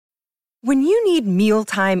When you need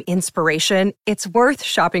mealtime inspiration, it's worth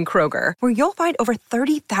shopping Kroger, where you'll find over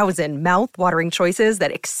 30,000 mouth-watering choices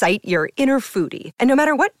that excite your inner foodie. And no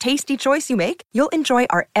matter what tasty choice you make, you'll enjoy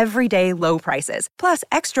our everyday low prices, plus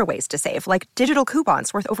extra ways to save, like digital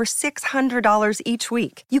coupons worth over $600 each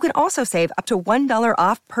week. You can also save up to $1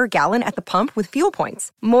 off per gallon at the pump with fuel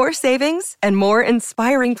points. More savings and more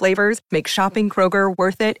inspiring flavors make shopping Kroger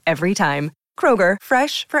worth it every time. Kroger,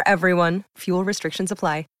 fresh for everyone. Fuel restrictions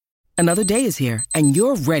apply. Another day is here, and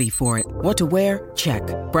you're ready for it. What to wear? Check.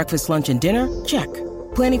 Breakfast, lunch, and dinner? Check.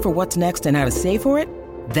 Planning for what's next and how to save for it?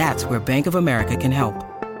 That's where Bank of America can help.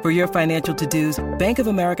 For your financial to-dos, Bank of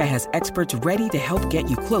America has experts ready to help get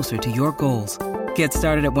you closer to your goals. Get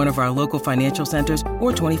started at one of our local financial centers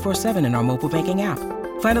or 24/7 in our mobile banking app.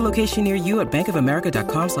 Find a location near you at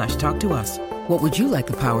bankofamerica.com/talktous. What would you like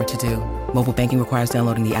the power to do? Mobile banking requires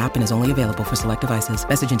downloading the app and is only available for select devices.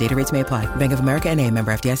 Message and data rates may apply. Bank of America N.A.,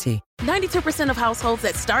 member FDIC. 92% of households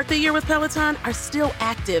that start the year with Peloton are still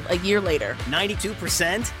active a year later.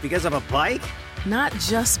 92% because of a bike? Not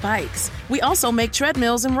just bikes. We also make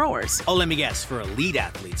treadmills and rowers. Oh, let me guess, for elite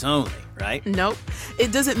athletes only, right? Nope.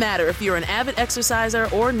 It doesn't matter if you're an avid exerciser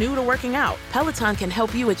or new to working out. Peloton can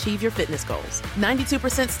help you achieve your fitness goals.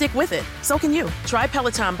 92% stick with it. So can you. Try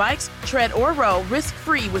Peloton bikes, tread, or row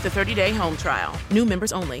risk-free with a 30-day home trial. New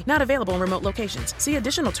members only. Not available in remote locations. See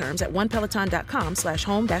additional terms at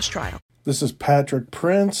onepeloton.com/home-trial. This is Patrick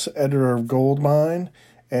Prince, editor of Goldmine,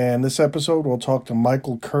 and this episode we'll talk to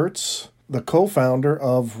Michael Kurtz, the co-founder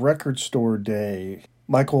of Record Store Day.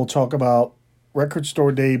 Michael will talk about Record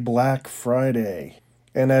Store Day Black Friday.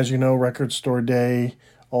 And as you know, Record Store Day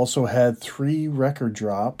also had 3 record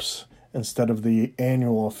drops instead of the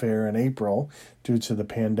annual affair in April due to the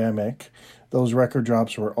pandemic. Those record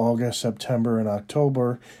drops were August, September, and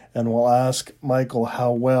October, and we'll ask Michael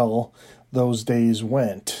how well those days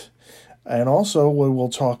went. And also we will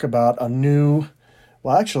talk about a new,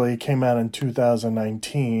 well actually it came out in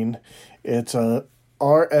 2019. It's a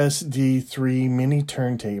RSD3 mini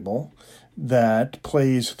turntable that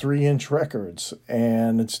plays 3-inch records,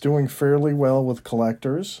 and it's doing fairly well with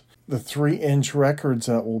collectors. The 3-inch records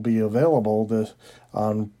that will be available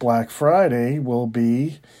on Black Friday will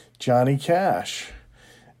be Johnny Cash.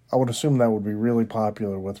 I would assume that would be really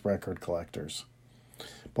popular with record collectors.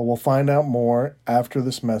 But we'll find out more after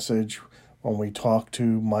this message when we talk to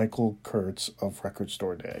Michael Kurtz of Record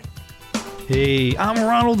Store Day. Hey, I'm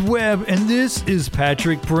Ronald Webb, and this is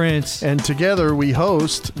Patrick Prince. And together we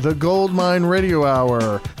host the Goldmine Radio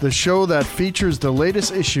Hour, the show that features the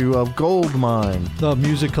latest issue of Goldmine, the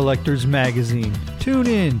Music Collectors Magazine. Tune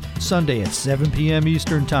in Sunday at 7 p.m.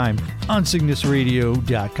 Eastern Time on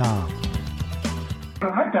CygnusRadio.com.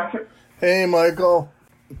 Hi, Patrick. Hey, Michael.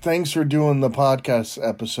 Thanks for doing the podcast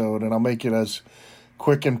episode, and I'll make it as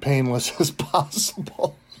quick and painless as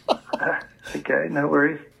possible. Okay, no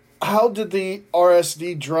worries. How did the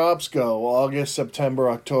RSD drops go? August,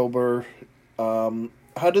 September, October.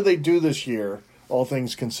 How did they do this year, all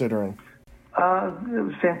things considering? It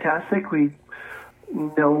was fantastic.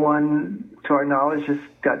 No one, to our knowledge, just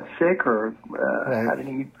got sick or had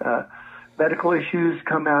any medical issues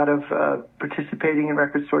come out of participating in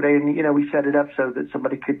Record Store Day. And, we set it up so that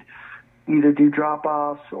somebody could either do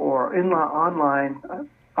drop-offs or online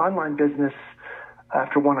business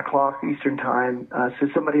after 1 o'clock Eastern Time. So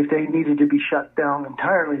somebody, if they needed to be shut down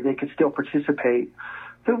entirely, they could still participate.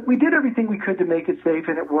 So we did everything we could to make it safe,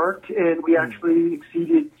 and it worked. And we actually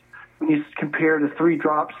exceeded, when you compare the 3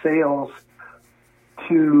 drop sales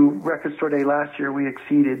to Record Store Day last year, we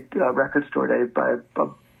exceeded Record Store Day by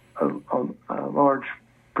a large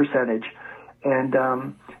percentage, and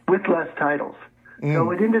with less titles. So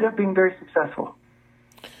it ended up being very successful.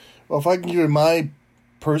 Well, if I can give you my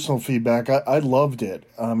personal feedback, I loved it.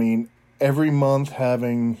 I mean, every month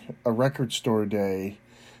having a Record Store Day.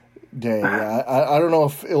 I don't know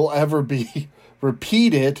if it'll ever be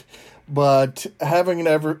repeated, but having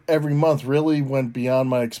it every month really went beyond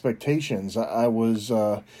my expectations. I was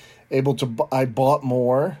able to. I bought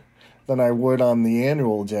more than I would on the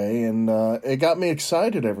annual day, and it got me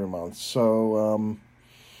excited every month. So,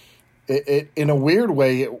 it in a weird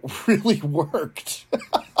way, it really worked.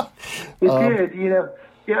 It did,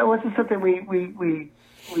 Yeah, it wasn't something we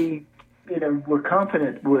were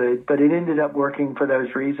confident would, but it ended up working for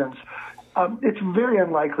those reasons. It's very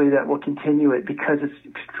unlikely that we'll continue it because it's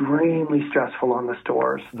extremely stressful on the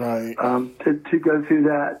stores. Right. To go through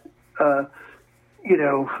that,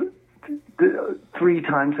 3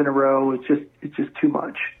 times in a row, it's just too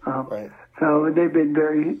much. Right. So they've been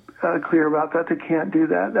very clear about that. They can't do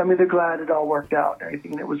that. I mean, they're glad it all worked out and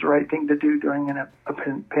everything. And it was the right thing to do during a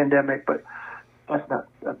pandemic, but that's not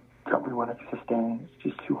something we cannot sustain. It's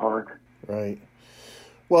just too hard. Right.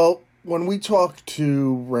 Well, when we talk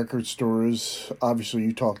to record stores, obviously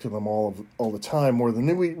you talk to them all the time, more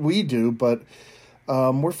than we do, but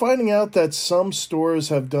we're finding out that some stores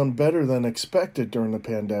have done better than expected during the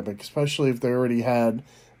pandemic, especially if they already had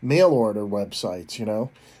mail order websites, you know.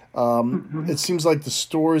 It seems like the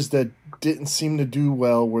stores that didn't seem to do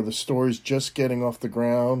well were the stores just getting off the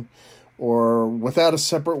ground or without a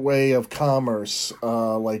separate way of commerce,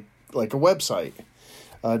 like a website.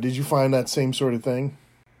 Did you find that same sort of thing?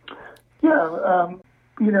 Yeah,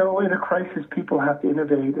 you know, in a crisis, people have to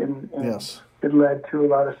innovate, and Yes. it led to a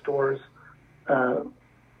lot of stores,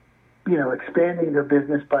 you know, expanding their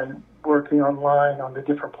business by working online on the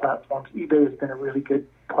different platforms. eBay has been a really good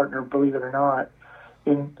partner, believe it or not,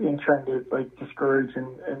 in trying to like discourage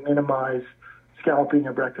and minimize scalping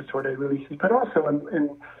of record store day releases, but also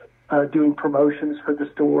in doing promotions for the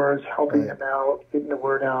stores, helping them out, getting the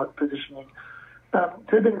word out, positioning. So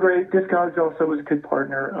they've been great. Discogs also was a good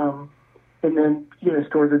partner. And then, you know,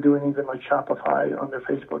 stores are doing even like Shopify on their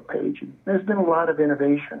Facebook page. And there's been a lot of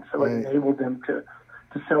innovation, so it enabled them to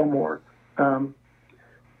sell more. You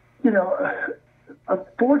know,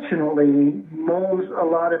 unfortunately, a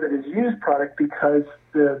lot of it is used product because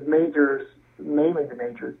the majors, mainly the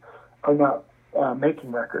majors, are not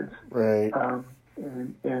making records. Right.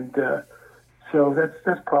 So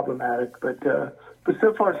that's problematic. But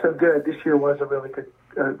so far so good. This year was a really good,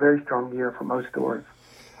 very strong year for most stores.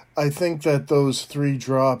 I think that those 3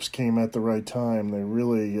 drops came at the right time. They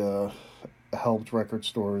really helped record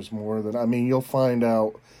stores more than... I mean, you'll find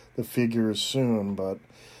out the figures soon, but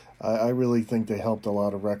I really think they helped a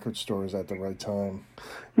lot of record stores at the right time.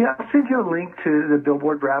 Yeah, I'll send you a link to the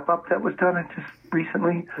Billboard wrap-up that was done just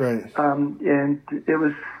recently. Right. And it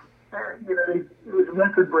was, you know, it was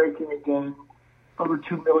record-breaking again. Over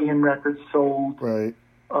 2 million records sold. Right.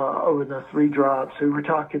 Over the 3 drops. So we're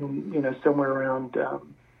talking, you know, somewhere around...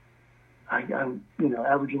 I'm, you know,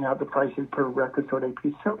 averaging out the prices per record store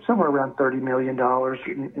piece, somewhere around $30 million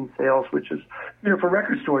in sales, which is, you know, for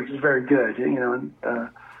record stores is very good, you know, and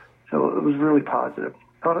so it was really positive.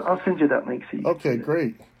 I'll send you that link. So okay,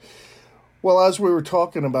 great. Well, as we were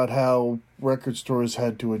talking about how record stores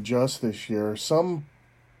had to adjust this year, some,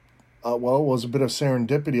 it was a bit of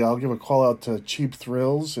serendipity. I'll give a call out to Cheap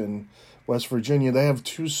Thrills in West Virginia. They have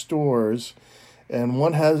 2 stores, and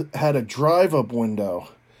one had a drive-up window,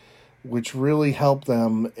 which really helped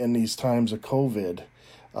them in these times of COVID.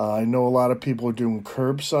 I know a lot of people are doing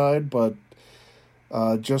curbside, but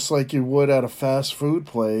just like you would at a fast food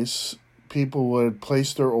place, people would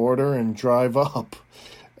place their order and drive up.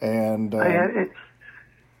 And there's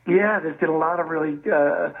been a lot of really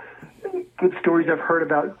good stories I've heard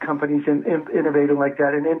about companies innovating like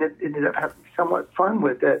that, and ended up having somewhat fun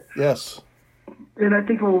with it. Yes. And I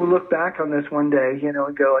think we'll look back on this one day, you know,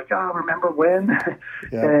 and go like, remember when?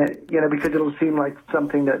 Yeah. You know, because it'll seem like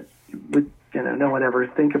something that would, you know, no one ever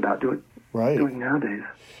think about doing nowadays.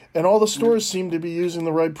 And all the stores seem to be using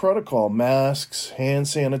the right protocol: masks, hand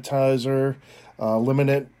sanitizer,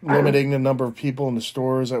 limiting the number of people in the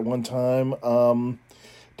stores at one time.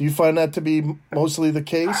 Do you find that to be mostly the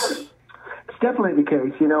case? It's definitely the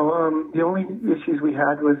case. You know, the only issues we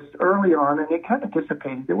had was early on, and it kind of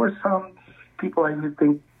dissipated. There were some people I would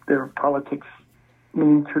think their politics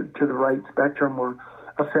mean to the right spectrum were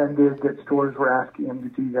offended that stores were asking them to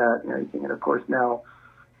do that and everything. And of course now,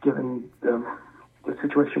 given the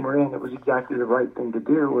situation we're in, it was exactly the right thing to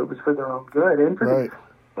do. It was for their own good, and for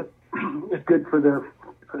it's good for the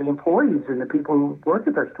employees and the people who work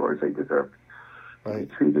at their stores. They deserve to be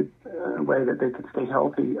treated in a way that they could stay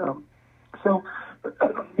healthy.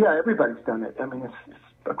 Everybody's done it. I mean, it's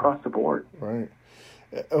across the board. Right.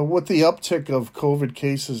 With the uptick of COVID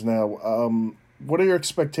cases now, what are your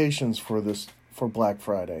expectations for Black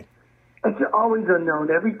Friday? It's always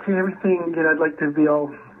unknown. Everything, you know, I'd like to be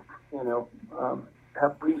all, you know,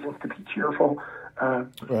 have reasons to be cheerful.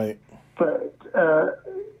 Right. But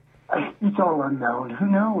it's all unknown. Who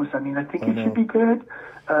knows? I mean, I think it should be good.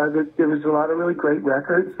 There was a lot of really great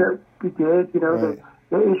records that we did. You know,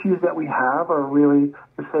 the issues that we have are really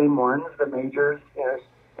the same ones. The majors, you know,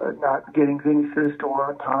 not getting things to the store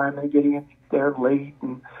on time and getting it there late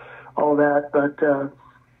and all that. But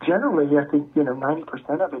generally, I think, you know,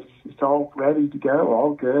 90% of it's all ready to go,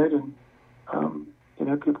 all good, and you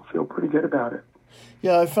know, people feel pretty good about it.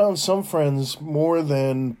 Yeah, I found some friends more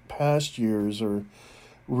than past years are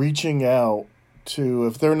reaching out to,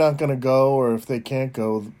 if they're not going to go or if they can't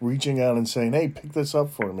go, reaching out and saying, "Hey, pick this up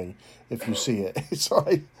for me if you see it." It's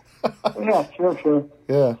like, yeah, sure.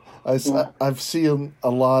 Yeah, I've seen a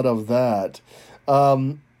lot of that.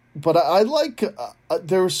 But I like,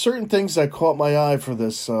 there were certain things that caught my eye for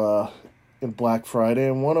this in Black Friday,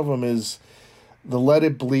 and one of them is the Let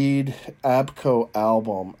It Bleed ABKCO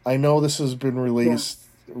album. I know this has been released,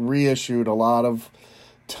 reissued a lot of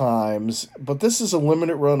times, but this is a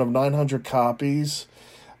limited run of 900 copies.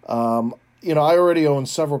 You know, I already own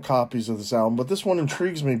several copies of this album, but this one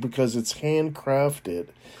intrigues me because it's handcrafted.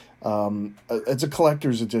 It's a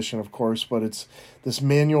collector's edition, of course, but it's this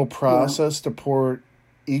manual process to pour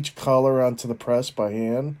each color onto the press by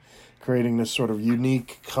hand, creating this sort of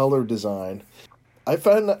unique color design. I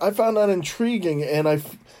found that intriguing, and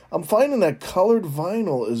I'm finding that colored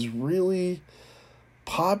vinyl is really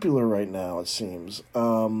popular right now, it seems.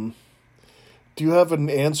 Do you have an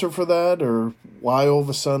answer for that, or why all of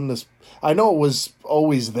a sudden this? I know it was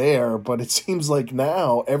always there, but it seems like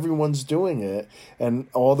now everyone's doing it, and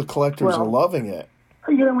all the collectors are loving it.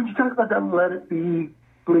 You know, when you talk about that Let It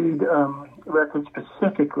Bleed record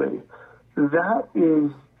specifically, that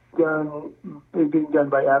is being done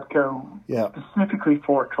by ABKCO specifically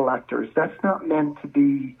for collectors. That's not meant to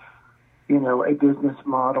be, you know, a business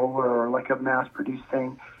model or like a mass-produced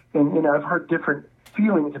thing. And, you know, I've heard different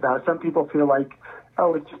feelings about it. Some people feel like,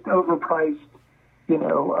 oh, it's just overpriced, you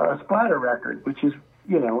know, a splatter record, which is,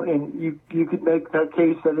 you know, and you could make that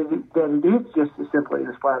case that it is just as simply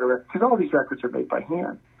a splatter record, because all these records are made by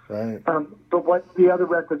hand. Right. But what the other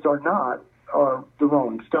records are not are the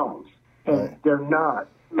Rolling Stones, and they're not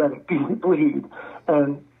Let It Bleed,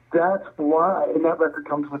 and that's why. And that record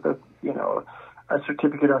comes with a, you know, a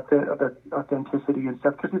certificate of authenticity and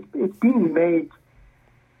stuff, because it's being made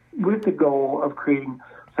with the goal of creating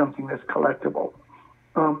something that's collectible.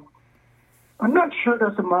 I'm not sure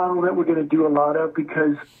that's a model that we're going to do a lot of,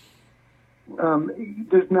 because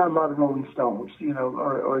there's not a lot of Rolling Stones, you know,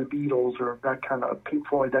 or the Beatles or that kind of Pink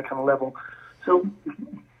Floyd, that kind of level. So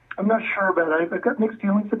I'm not sure about it. I've got mixed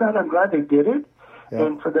feelings about it. I'm glad they did it. Yeah.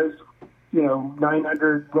 And for those, you know,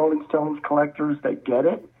 900 Rolling Stones collectors that get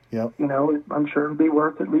it, you know, I'm sure it'll be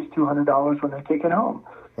worth at least $200 when they take it home.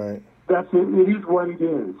 Right. That's it. It is what it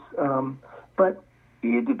is. But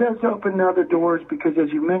it does open other doors, because,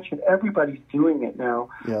 as you mentioned, everybody's doing it now.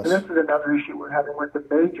 Yes. And this is another issue we're having with the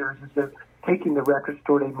majors, is they're taking the record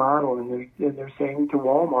store day model and they're saying to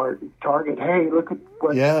Walmart, Target, hey, look at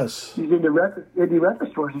what these indie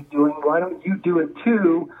record stores are doing. Why don't you do it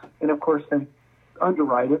too? And, of course, they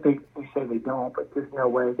underwrite it. They say they don't, but there's no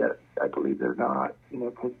way that I believe they're not, you know,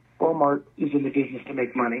 because Walmart is in the business to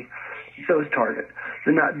make money. So is Target.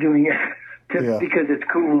 They're not doing it because it's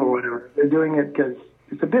cool or whatever. They're doing it because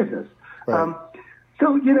it's a business. Right.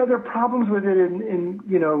 So, you know, there are problems with it in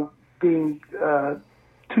you know, being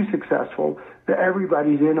too successful, that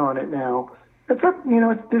everybody's in on it now. It's up, you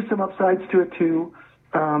know, there's some upsides to it too.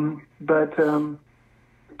 But you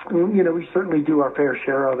know, we certainly do our fair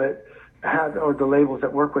share of it. Or the labels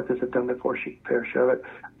that work with us have done the fair share of it.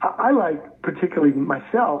 I like, particularly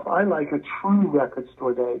myself, I like a true record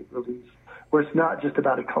store day release, where it's not just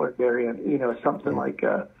about a colored variant, you know, something like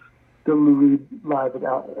the Lou Reed Live at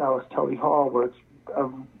Alice Tully Hall, where it's a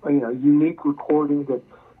you know, unique recording that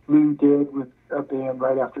Lou did with a band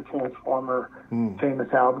right after Transformer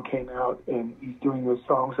famous album came out, and he's doing those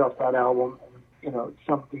songs off that album, you know,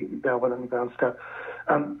 some Velvet Underground stuff.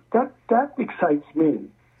 That excites me.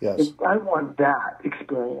 Yes. I want that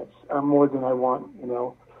experience more than I want, you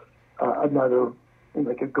know, another,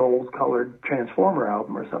 like a gold-colored Transformer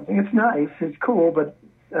album or something. It's nice, it's cool, but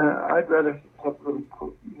I'd rather have really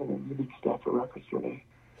cool, you know, unique stuff for record store day.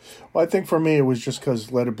 Well, I think for me it was just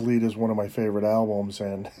because Let It Bleed is one of my favorite albums,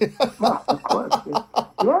 and well, of course,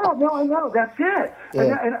 no, I know, that's it.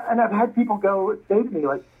 Yeah. And I've had people say to me,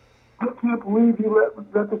 like, I can't believe you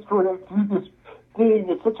let Record Store Day do this thing.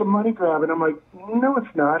 It's such a money grab. And I'm like, no,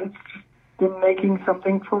 it's not. It's just them making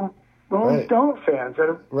something for Rolling Stone fans that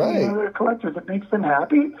are, you know, they're collectors. It makes them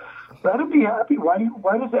happy. Let them be happy.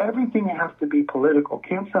 Why does everything have to be political?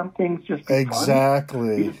 Can't some things just be exactly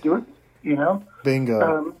fun? You just do it, you know?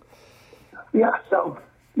 Bingo. That's how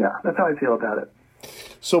I feel about it.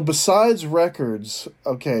 So besides records,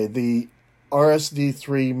 okay, the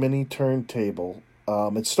RSD3 mini turntable,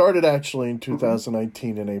 it started actually in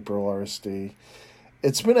 2019 in April, RSD.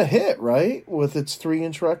 It's been a hit, right, with its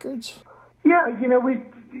 3-inch records? Yeah, you know,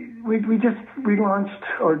 we just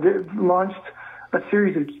launched a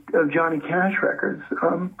series of Johnny Cash records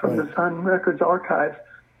from the Sun Records archive.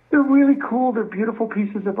 They're really cool. They're beautiful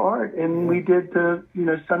pieces of art, and we did the, you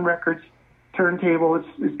know, Sun Records turntable.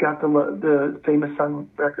 It's got the famous Sun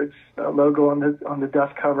Records logo on the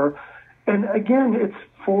dust cover, and again, it's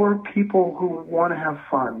for people who want to have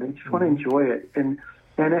fun. They just want to enjoy it, and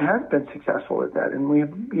it has been successful at that. And we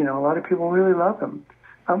have, you know, a lot of people really love them.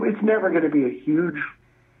 It's never going to be a huge,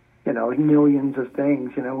 millions of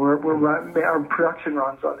things. Our production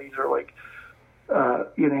runs on these are like,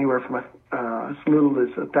 anywhere from as little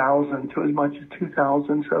as 1,000 to as much as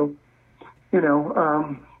 2,000. So,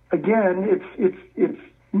 again, it's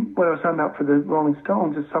what I was talking about for the Rolling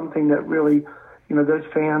Stones is something that really, those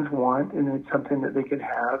fans want, and it's something that they can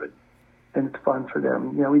have, and it's fun for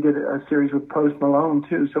them. We did a series with Post Malone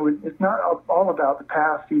too, so it's not all about the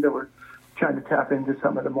past either. We're trying to tap into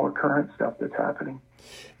some of the more current stuff that's happening.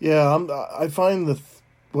 Yeah, I find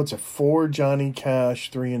 4 Johnny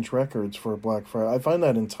Cash 3-inch records for Black Friday. I find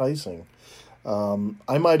that enticing.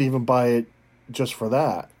 I might even buy it just for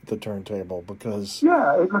that, the turntable, because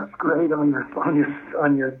it looks great on your bookcase or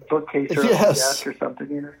on your desk or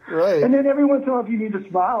something, Right. And then every once in a while, if you need to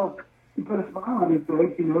smile, you put a smile on your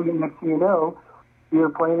face. Next thing you know, you're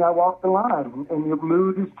playing "I Walk the Line," and your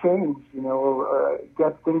mood has changed.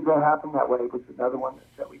 Guess Things That Happen That Way was another one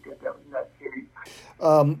that we did that was in that series.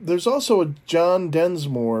 There's also a John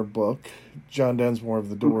Densmore book, John Densmore of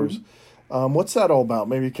the Doors. Mm-hmm. What's that all about?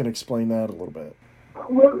 Maybe you can explain that a little bit.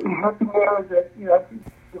 Well, what happened there is that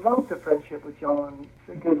I developed a friendship with John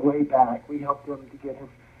a good way back. We helped him to get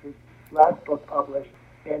his last book published,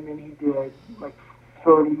 and then he did like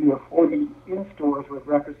 30 or 40 in-stores with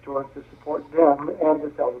record stores to support them and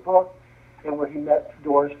to sell the book, and where he met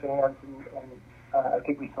Doors fans, and I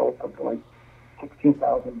think we sold something like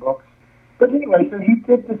 16,000 books. But anyway, so he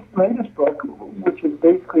did this latest book, which is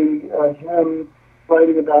basically him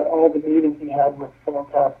writing about all the meetings he had with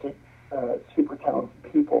fantastic, super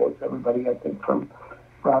talented people. It's everybody, I think, from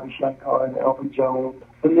Ravi Shankar and Elton Jones.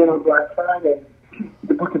 And then on Black Friday,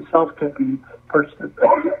 the book itself can be purchased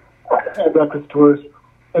at record stores,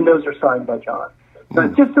 and those are signed by John. So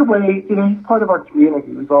it's just a way, he's part of our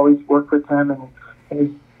community. We've always worked with him, and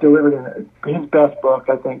he's delivered his best book,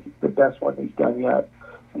 I think, the best one he's done yet.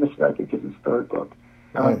 And this, I think, is his third book.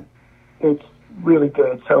 It's really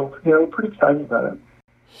good. So, we're pretty excited about it.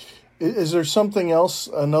 Is there something else,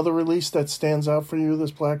 another release that stands out for you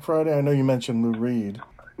this Black Friday? I know you mentioned Lou Reed.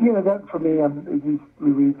 That for me, I'm a huge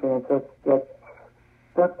Lou Reed fan.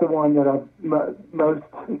 That's the one that I'm most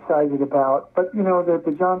excited about. But,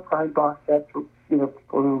 the John Prine box set, for people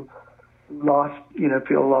who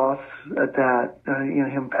feel loss at that,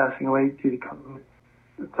 him passing away due to COVID.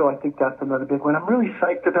 So I think that's another big one. I'm really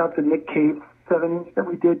psyched about the Nick Cave 7-inch that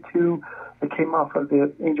we did, too. It came off of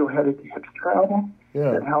the Angel Headed Hipster album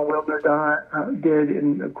that Hal Wilner did.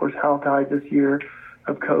 And, of course, Hal died this year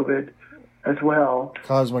of COVID as well.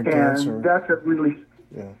 Cosmic Dancer. And that's a really...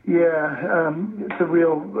 it's a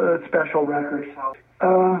real special record.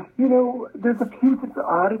 There's a few just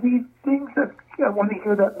oddity things that I want to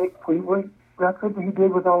hear that Mick Fleetwood record that he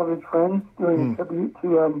did with all of his friends doing a tribute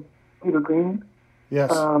to Peter Green. Yes.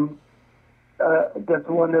 That's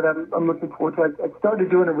the one that I'm looking forward to. I started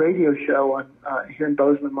doing a radio show on here in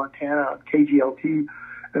Bozeman, Montana, on KGLT,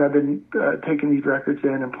 and I've been taking these records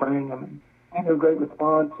in and playing them. I have a great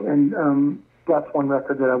response, and that's one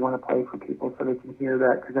record that I want to play for people so they can hear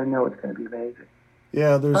that, because I know it's going to be amazing.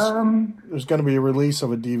 Yeah, there's going to be a release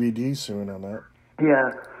of a DVD soon on that.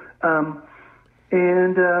 Yeah.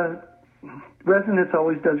 And Resonance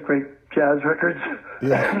always does great jazz records.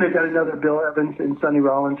 Yeah. They got another Bill Evans and Sonny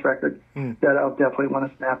Rollins record that I'll definitely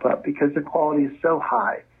want to snap up, because the quality is so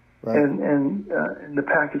high. Right. And the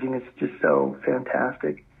packaging is just so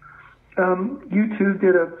fantastic. U2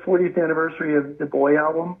 did a 40th anniversary of the Boy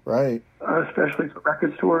album, right? Especially for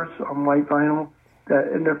record stores on white vinyl.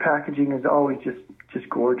 And their packaging is always just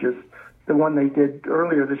gorgeous. The one they did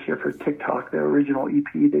earlier this year for TikTok, their original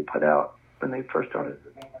EP they put out when they first started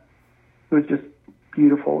the band, it was just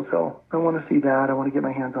beautiful. So I want to see that. I want to get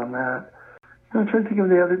my hands on that. I'm trying to think of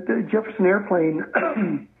the Jefferson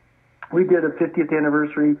Airplane. We did a 50th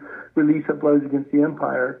anniversary release of Blows Against the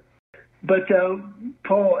Empire. But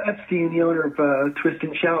Paul Epstein, the owner of Twist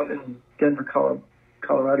and Shout in Denver,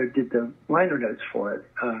 Colorado, did the liner notes for it.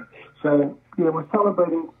 So, we're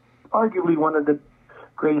celebrating arguably one of the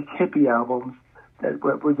greatest hippie albums that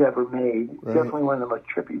was ever made. Right. Definitely one of the most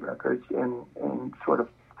trippy records, and sort of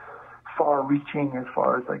far-reaching as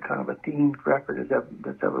far as like kind of a themed record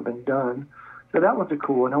that's ever been done. So that one's a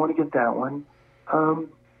cool one. I want to get that one.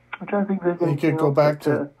 I'm trying to think if there's anything else.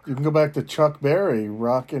 You can go back to Chuck Berry,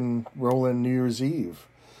 Rockin' Rollin' New Year's Eve.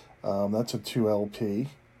 That's a 2 LP.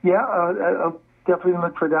 Yeah, I'll definitely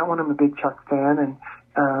look for that one. I'm a big Chuck fan,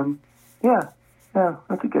 and yeah,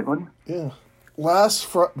 that's a good one. Yeah. Last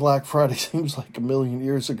Black Friday seems like a million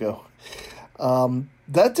years ago.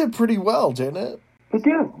 That did pretty well, didn't it? It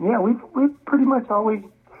did. Yeah, we've pretty much always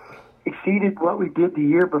exceeded what we did the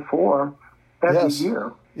year before every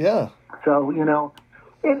year. Yeah. So,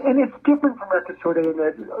 And it's different from Record Store Day in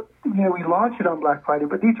that, we launch it on Black Friday,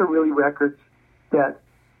 but these are really records that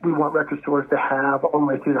we want record stores to have all the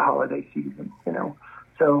way through the holiday season,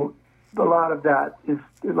 So a lot of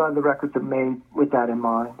the records are made with that in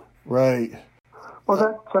mind. Right. Well,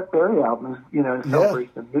 that Chuck Berry album is, in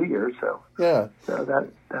celebration of New Year, so yeah. So that's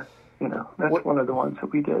one of the ones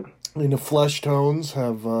that we did. The Flesh Tones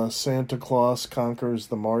have Santa Claus Conquers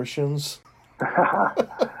the Martians. Yeah.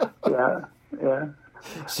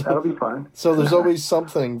 That'll be fun. So there's always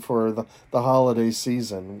something for the holiday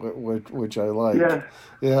season, which I like. Yes.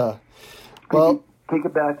 Yeah. Well, take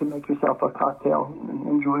it back and make yourself a cocktail and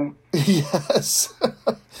enjoy it. Yes.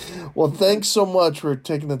 Well, thanks so much for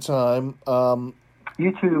taking the time.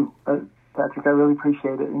 You too, Patrick. I really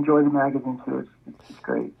appreciate it. Enjoy the magazine too. It's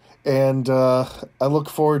great. And I look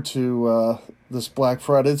forward to this Black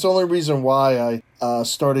Friday. It's the only reason why I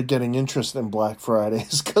started getting interested in Black Friday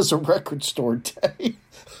is because of Record Store Day.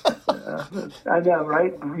 I know,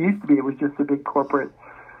 right? It used to be. It was just a big corporate,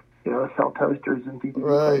 sell toasters and DVD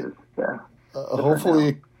players. Yeah. Hopefully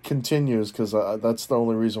it continues because that's the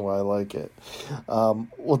only reason why I like it.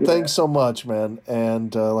 Thanks so much, man.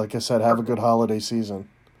 And like I said, have a good holiday season.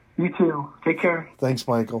 You too. Take care. Thanks,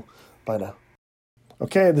 Michael. Bye now.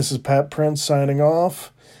 Okay, this is Pat Prince signing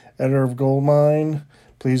off, editor of Goldmine.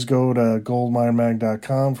 Please go to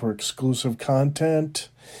goldminemag.com for exclusive content.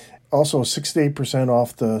 Also, 68%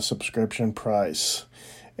 off the subscription price.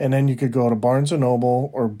 And then you could go to Barnes & Noble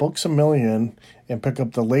or Books A Million and pick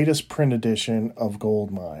up the latest print edition of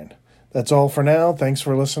Goldmine. That's all for now. Thanks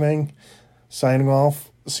for listening. Signing off.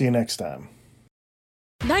 See you next time.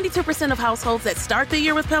 92% of households that start the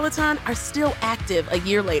year with Peloton are still active a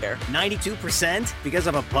year later. 92% because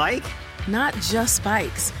of a bike? Not just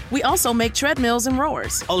bikes. We also make treadmills and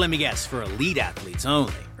rowers. Oh, let me guess, for elite athletes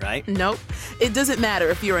only, right? Nope. It doesn't matter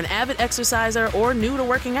if you're an avid exerciser or new to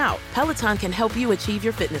working out. Peloton can help you achieve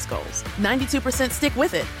your fitness goals. 92% stick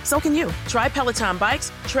with it. So can you. Try Peloton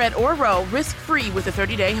bikes, tread or row risk-free with a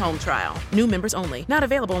 30-day home trial. New members only. Not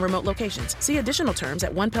available in remote locations. See additional terms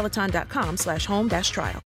at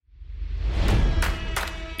onepeloton.com/home-trial.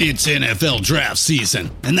 It's NFL draft season,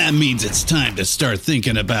 and that means it's time to start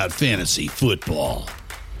thinking about fantasy football.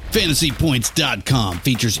 FantasyPoints.com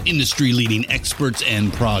features industry-leading experts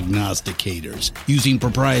and prognosticators using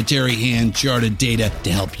proprietary hand-charted data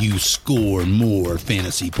to help you score more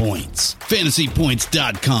fantasy points.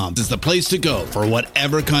 FantasyPoints.com is the place to go for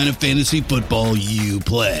whatever kind of fantasy football you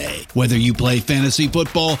play. Whether you play fantasy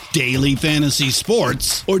football, daily fantasy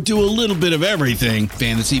sports, or do a little bit of everything,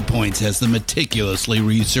 Fantasy Points has the meticulously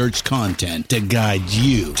researched content to guide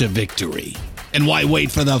you to victory. And why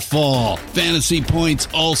wait for the fall? Fantasy Points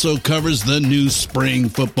also covers the new spring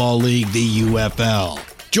football league, the UFL.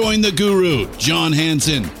 Join the guru, John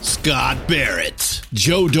Hansen, Scott Barrett,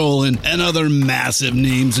 Joe Dolan, and other massive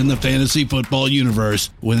names in the fantasy football universe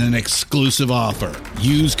with an exclusive offer.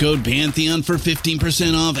 Use code Pantheon for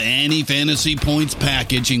 15% off any Fantasy Points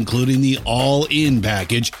package, including the all-in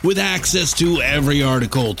package, with access to every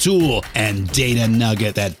article, tool, and data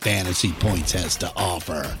nugget that Fantasy Points has to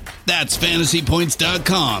offer. That's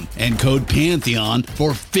FantasyPoints.com and code Pantheon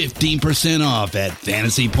for 15% off at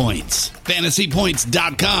Fantasy Points.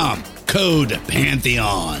 FantasyPoints.com, code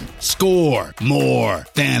Pantheon. Score more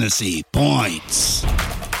fantasy points.